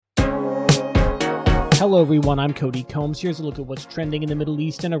Hello everyone, I'm Cody Combs. Here's a look at what's trending in the Middle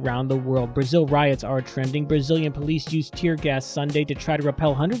East and around the world. Brazil riots are trending. Brazilian police used tear gas Sunday to try to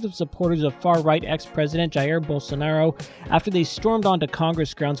repel hundreds of supporters of far-right ex-president Jair Bolsonaro after they stormed onto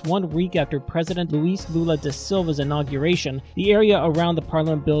Congress grounds 1 week after President Luiz Lula da Silva's inauguration. The area around the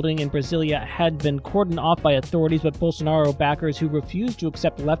Parliament building in Brasilia had been cordoned off by authorities, but Bolsonaro backers who refused to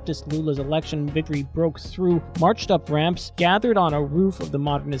accept leftist Lula's election victory broke through, marched up ramps, gathered on a roof of the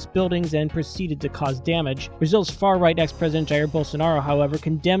modernist buildings, and proceeded to cause damage. Brazil's far-right ex-president Jair Bolsonaro, however,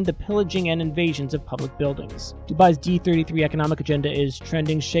 condemned the pillaging and invasions of public buildings. Dubai's D33 economic agenda is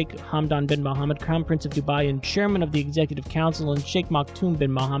trending. Sheikh Hamdan bin Mohammed, Crown Prince of Dubai and Chairman of the Executive Council, and Sheikh Maktoum bin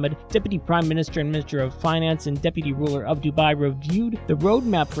Mohammed, Deputy Prime Minister and Minister of Finance and Deputy Ruler of Dubai, reviewed the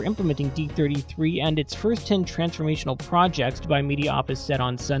roadmap for implementing D33 and its first 10 transformational projects, Dubai Media Office said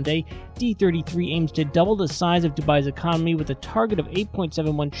on Sunday. D33 aims to double the size of Dubai's economy with a target of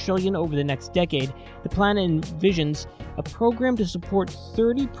 $8.71 trillion over the next decade. The plan envisions a program to support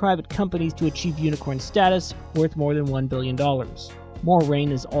 30 private companies to achieve unicorn status, worth more than $1 billion. More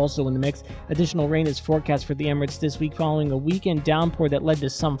rain is also in the mix. Additional rain is forecast for the Emirates this week following a weekend downpour that led to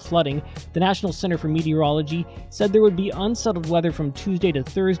some flooding. The National Center for Meteorology said there would be unsettled weather from Tuesday to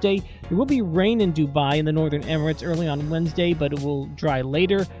Thursday. There will be rain in Dubai and the Northern Emirates early on Wednesday, but it will dry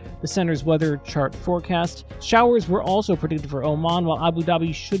later. The center's weather chart forecast. Showers were also predicted for Oman, while Abu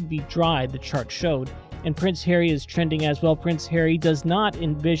Dhabi should be dry, the chart showed. And Prince Harry is trending as well. Prince Harry does not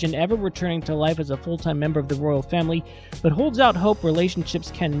envision ever returning to life as a full-time member of the royal family, but holds out hope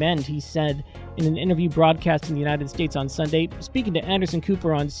relationships can mend, he said in an interview broadcast in the United States on Sunday. Speaking to Anderson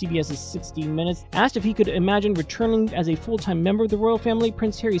Cooper on CBS's 60 Minutes, asked if he could imagine returning as a full-time member of the royal family,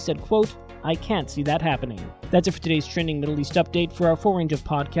 Prince Harry said, quote, "I can't see that happening." That's it for today's Trending Middle East update. For our full range of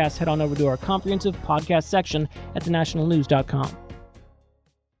podcasts, head on over to our comprehensive podcast section at thenationalnews.com.